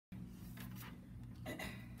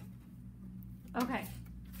Okay,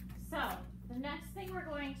 so the next thing we're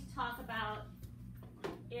going to talk about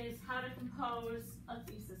is how to compose a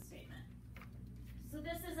thesis statement. So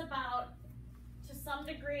this is about, to some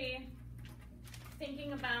degree,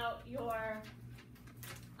 thinking about your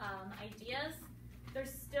ideas.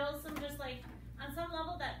 There's still some just like, on some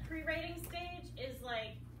level, that pre-writing stage is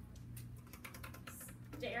like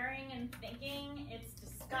staring and thinking. It's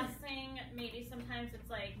discussing. Maybe sometimes it's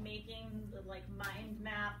like making the like mind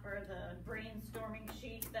map or the brainstorming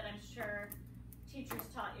sheet that I'm sure teachers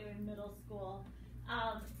taught you in middle school.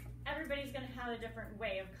 Everybody's going to have a different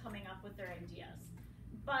way of coming up with their ideas.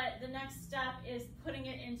 But the next step is putting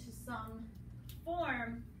it into some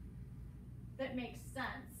form that makes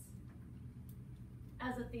sense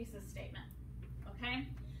as a thesis statement, okay?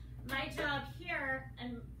 My job here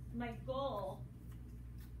and my goal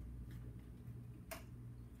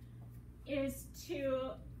is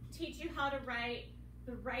to teach you how to write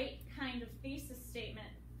the right kind of thesis statement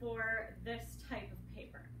for this type of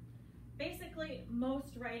paper. Basically,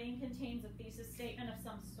 most writing contains a thesis statement of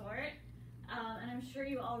some sort, and I'm sure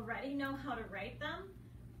you already know how to write them,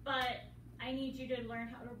 but I need you to learn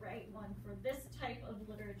how to write one for this type of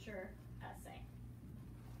literature essay.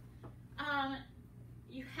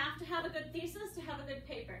 You have to have a good thesis to have a good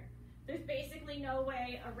paper. There's basically no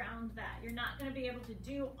way around that. You're not going to be able to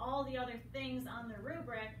do all the other things on the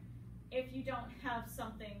rubric if you don't have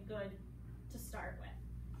something good to start with.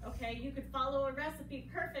 Okay, you could follow a recipe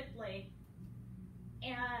perfectly,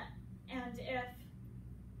 and if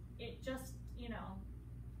it just, you know,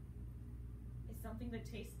 is something that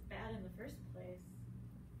tastes bad in the first place,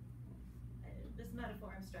 this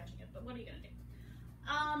metaphor, I'm stretching it, but what are you going to do?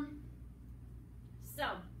 So,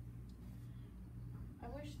 I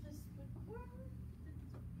wish this would work.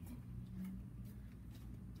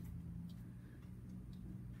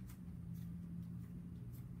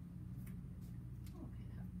 Okay,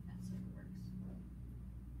 that sort of works.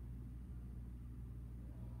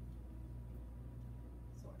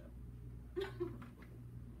 Sort of.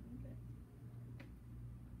 Okay.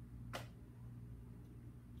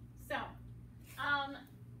 So,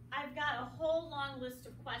 I've got a whole long list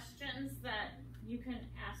of questions that you can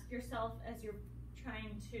ask yourself as you're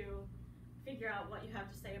trying to figure out what you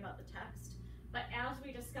have to say about the text. But as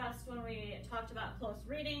we discussed when we talked about close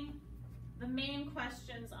reading, the main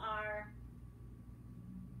questions are,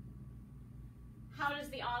 how does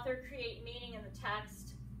the author create meaning in the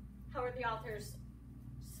text? How are the author's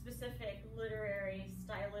specific literary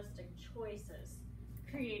stylistic choices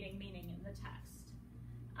creating meaning in the text?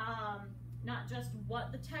 Not just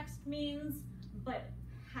what the text means, but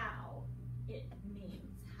how it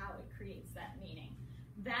means, how it creates that meaning.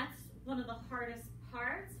 That's one of the hardest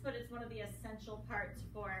parts, but it's one of the essential parts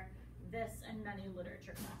for this and many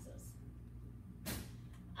literature classes.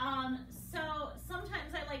 So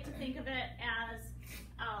sometimes I like to think of it as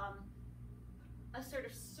a sort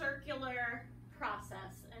of circular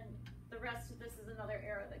process, and the rest of this is another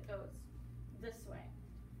arrow that goes this way.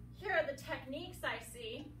 Here are the techniques I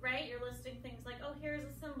see, right? You're listing things like, oh, here's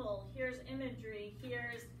a symbol, here's imagery,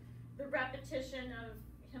 here's the repetition of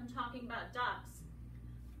him talking about ducks.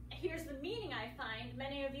 Here's the meaning I find.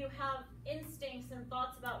 Many of you have instincts and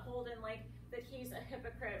thoughts about Holden, like that he's a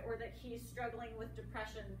hypocrite or that he's struggling with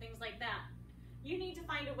depression, things like that. You need to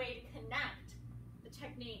find a way to connect the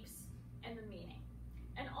techniques and the meaning.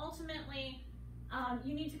 And ultimately,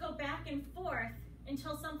 you need to go back and forth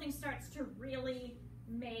until something starts to really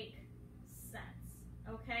make sense,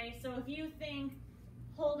 okay? So if you think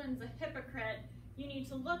Holden's a hypocrite, you need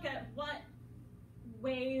to look at what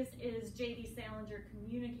ways is J.D. Salinger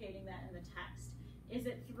communicating that in the text. Is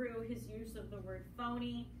it through his use of the word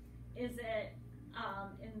phony? Is it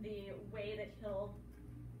in the way that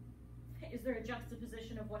is there a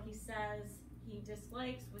juxtaposition of what he says he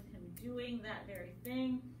dislikes with him doing that very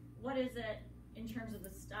thing? What is it in terms of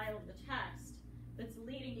the style of the text that's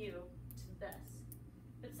leading you to this?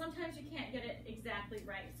 But sometimes you can't get it exactly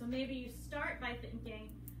right. So maybe you start by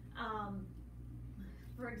thinking,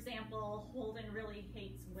 for example, Holden really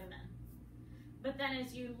hates women. But then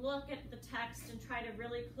as you look at the text and try to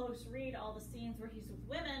really close read all the scenes where he's with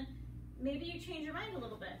women, maybe you change your mind a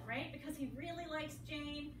little bit, right? Because he really likes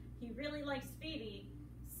Jane, he really likes Phoebe.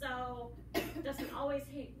 So does he always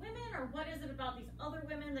hate women, or what is it about these other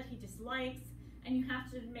women that he dislikes? And you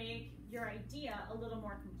have to make your idea a little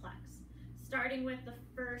more complex. Starting with the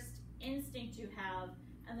first instinct you have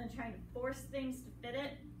and then trying to force things to fit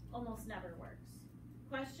it almost never works.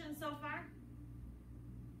 Questions so far?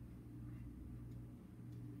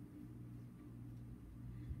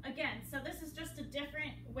 Again, so this is just a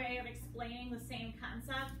different way of explaining the same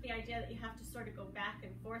concept. The idea that you have to sort of go back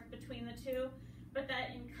and forth between the two, but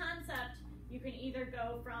that in concept, you can either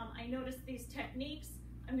go from, I noticed these techniques,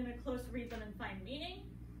 I'm going to close read them and find meaning,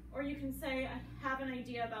 or you can say, I have an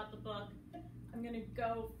idea about the book, I'm going to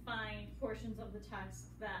go find portions of the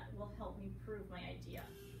text that will help me prove my idea.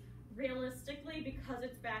 Realistically, because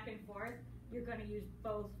it's back and forth, you're going to use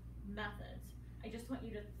both methods. I just want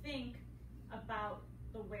you to think about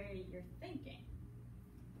the way you're thinking.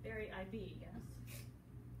 Very IB, yes.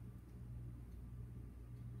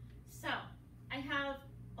 So, I have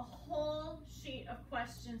a whole sheet of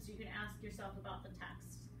questions you can ask yourself about the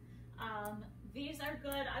text. These are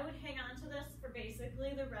good. I would hang on to this for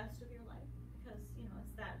basically the rest of your life because, you know,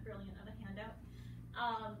 it's that brilliant of a handout.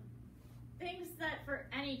 Things that for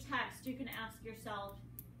any text you can ask yourself,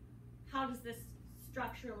 how does this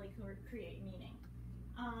structurally create meaning?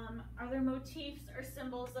 Are there motifs or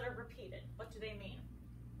symbols that are repeated? What do they mean?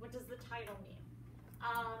 What does the title mean?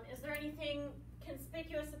 Is there anything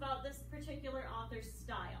conspicuous about this particular author's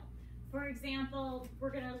style? For example, we're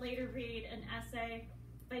going to later read an essay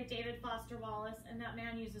by David Foster Wallace, and that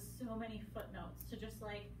man uses so many footnotes to just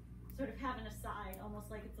like sort of have an aside, almost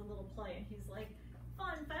like it's a little play, and he's like,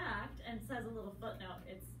 fun fact, and says a little footnote.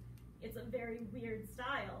 It's a very weird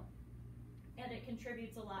style, and it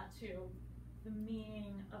contributes a lot to the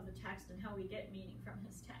meaning of the text and how we get meaning from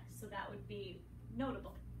his text, so that would be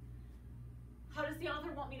notable. How does the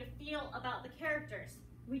author want me to feel about the characters?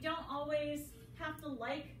 We don't always have to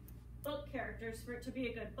like book characters for it to be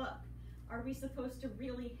a good book. Are we supposed to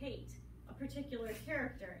really hate a particular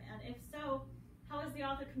character? And if so, how is the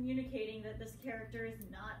author communicating that this character is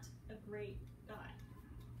not a great guy?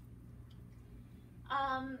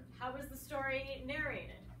 How is the story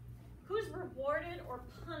narrated? Who's rewarded or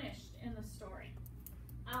punished in the story?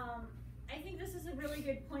 I think this is a really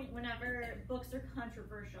good point whenever books are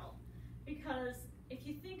controversial, because if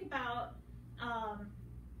you think about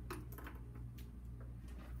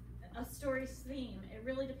a story's theme, it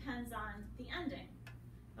really depends on the ending.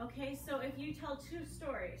 Okay, so if you tell two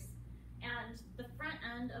stories and the front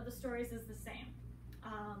end of the stories is the same,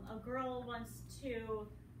 a girl wants to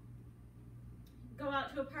go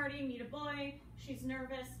out to a party, meet a boy, she's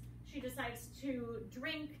nervous, she decides to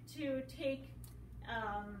drink to take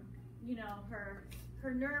you know,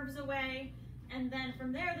 her nerves away, and then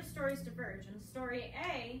from there the stories diverge. In story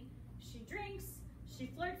A, she drinks, she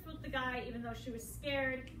flirts with the guy even though she was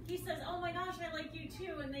scared. He says, oh my gosh, I like you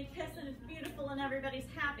too, and they kiss and it's beautiful and everybody's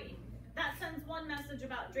happy. That sends one message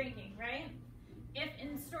about drinking, right? If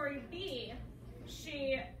in story B,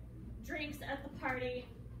 she drinks at the party,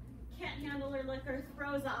 can't handle her liquor,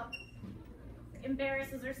 throws up,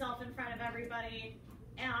 embarrasses herself in front of everybody,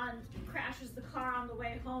 and crashes the car on the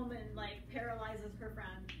way home and like paralyzes her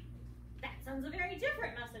friend, that sends a very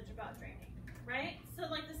different message about drinking, right? So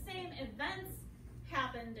like the same events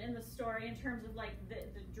happened in the story in terms of like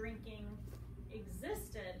the drinking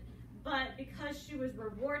existed, but because she was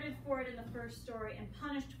rewarded for it in the first story and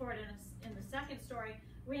punished for it in the second story,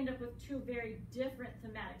 we end up with two very different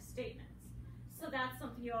thematic statements. So that's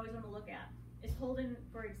something you always want to look at. Is Holden,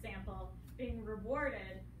 for example, being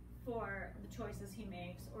rewarded for the choices he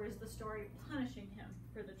makes, or is the story punishing him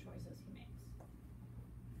for the choices he makes?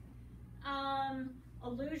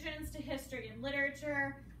 Allusions to history and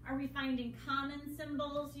literature. Are we finding common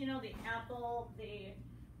symbols? You know, the apple, the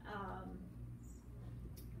I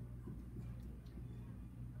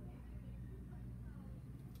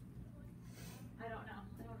don't know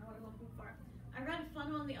what I'm looking for. I read a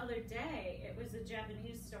fun one the other day. It was a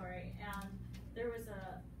Japanese story, and there was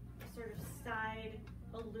a sort of side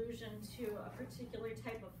allusion to a particular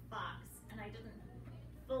type of fox, and I didn't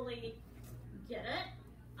fully get it.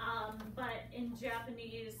 But in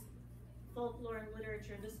Japanese folklore and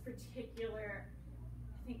literature, this particular,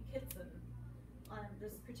 I think Kitsun,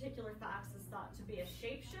 this particular fox is thought to be a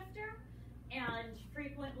shapeshifter, and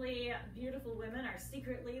frequently beautiful women are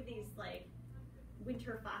secretly these like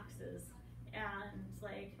winter foxes, and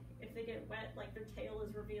like if they get wet, like their tail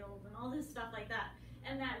is revealed and all this stuff like that.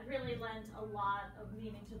 And that really lent a lot of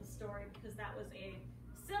meaning to the story, because that was a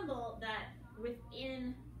symbol that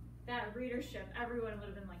within that readership, everyone would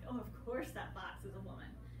have been like, oh, of course that fox is a woman.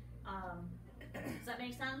 Does that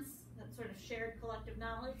make sense? That sort of shared collective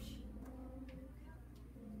knowledge.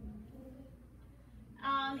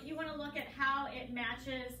 You want to look at how it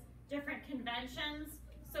matches different conventions.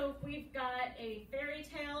 So if we've got a fairy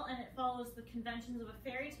tale and it follows the conventions of a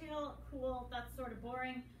fairy tale, cool, that's sort of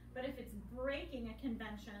boring. But if it's breaking a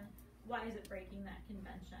convention, why is it breaking that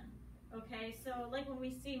convention? Okay, so like when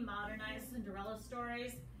we see modernized Cinderella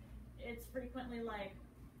stories, it's frequently like,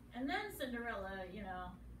 and then Cinderella, you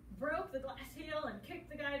know, broke the glass heel and kicked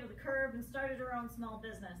the guy to the suburb and started her own small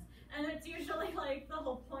business. And it's usually like the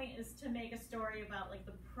whole point is to make a story about like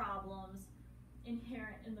the problems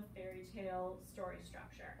inherent in the fairy tale story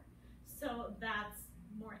structure. So that's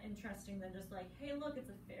more interesting than just like, hey, look, it's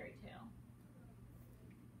a fairy tale.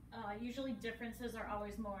 Usually differences are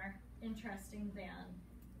always more interesting than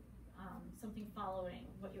something following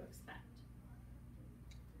what you expect.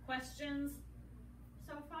 Questions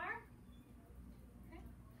so far? Okay.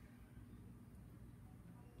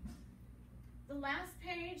 The last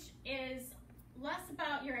page is less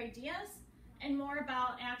about your ideas and more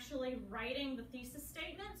about actually writing the thesis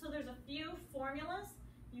statement. So there's a few formulas.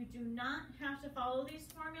 You do not have to follow these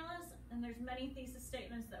formulas, and there's many thesis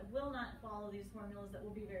statements that will not follow these formulas that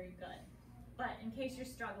will be very good. But in case you're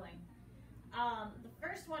struggling, the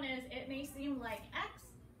first one is, it may seem like X,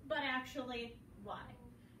 but actually Y.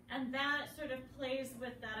 And that sort of plays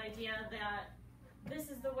with that idea that this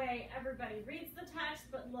is the way everybody reads the text,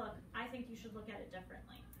 but look, I think you should look at it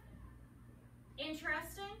differently.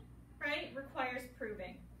 Interesting, right? Requires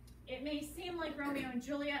proving. It may seem like Romeo and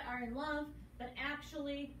Juliet are in love, but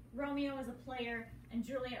actually Romeo is a player, and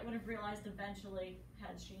Juliet would have realized eventually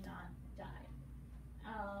had she not died.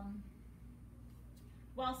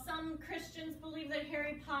 While some Christians believe that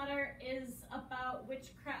Harry Potter is about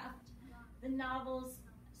witchcraft, the novels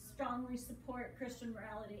strongly support Christian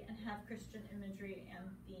morality and have Christian imagery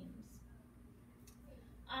and themes.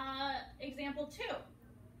 Example 2.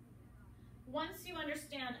 Once you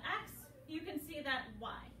understand X, you can see that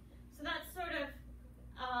Y. So that's sort of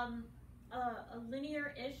a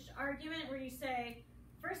linear-ish argument where you say,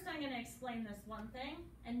 first I'm going to explain this one thing,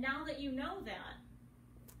 and now that you know that,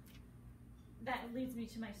 that leads me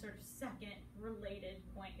to my sort of second related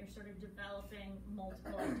point. You're sort of developing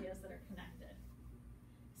multiple ideas that are connected.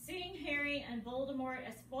 Seeing Harry and Voldemort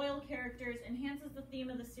as foil characters enhances the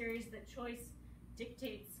theme of the series that choice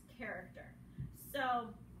dictates character.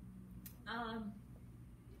 So,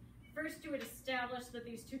 first you would establish that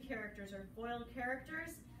these two characters are foil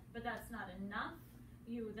characters, but that's not enough.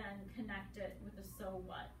 You then connect it with a so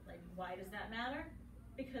what. Like, why does that matter?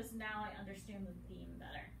 Because now I understand the theme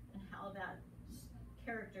better and how that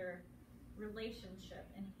character relationship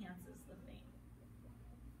enhances the theme.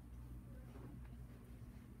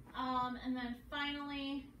 And then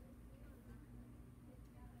finally,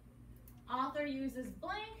 author uses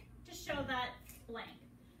blank to show that blank.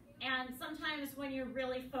 And sometimes when you're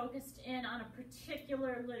really focused in on a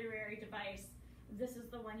particular literary device, this is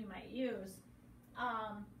the one you might use.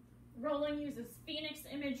 Rowling uses phoenix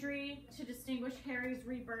imagery to distinguish Harry's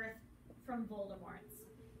rebirth from Voldemort's.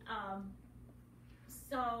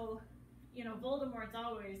 So, you know, Voldemort's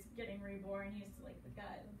always getting reborn. He's like the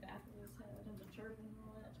guy in the back of his head and the turban and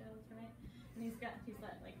all that jazz, right? And he's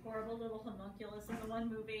that like horrible little homunculus in the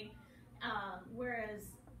one movie. Whereas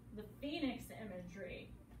the phoenix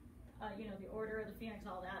imagery, you know, the Order of the Phoenix,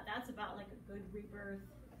 all that, that's about like a good rebirth,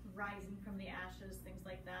 rising from the ashes, things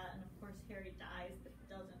like that. And of course Harry dies, but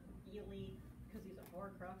doesn't really, because he's a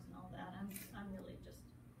Horcrux and all that. I'm really just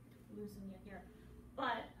losing you here.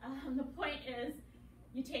 But the point is,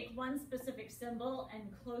 you take one specific symbol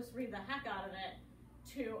and close read the heck out of it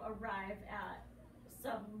to arrive at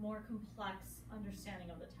some more complex understanding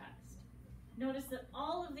of the text. Notice that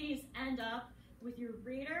all of these end up with your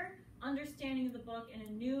reader understanding the book in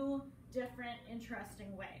a new, different,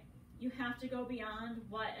 interesting way. You have to go beyond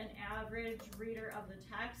what an average reader of the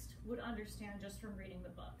text would understand just from reading the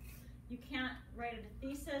book. You can't write a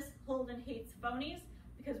thesis, Holden hates phonies,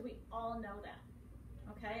 because we all know that.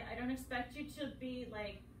 Okay? I don't expect you to be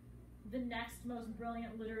like the next most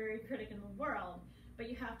brilliant literary critic in the world, but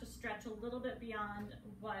you have to stretch a little bit beyond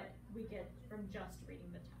what we get from just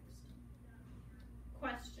reading the text.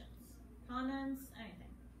 Questions? Comments? Anything?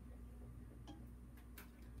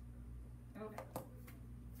 Okay.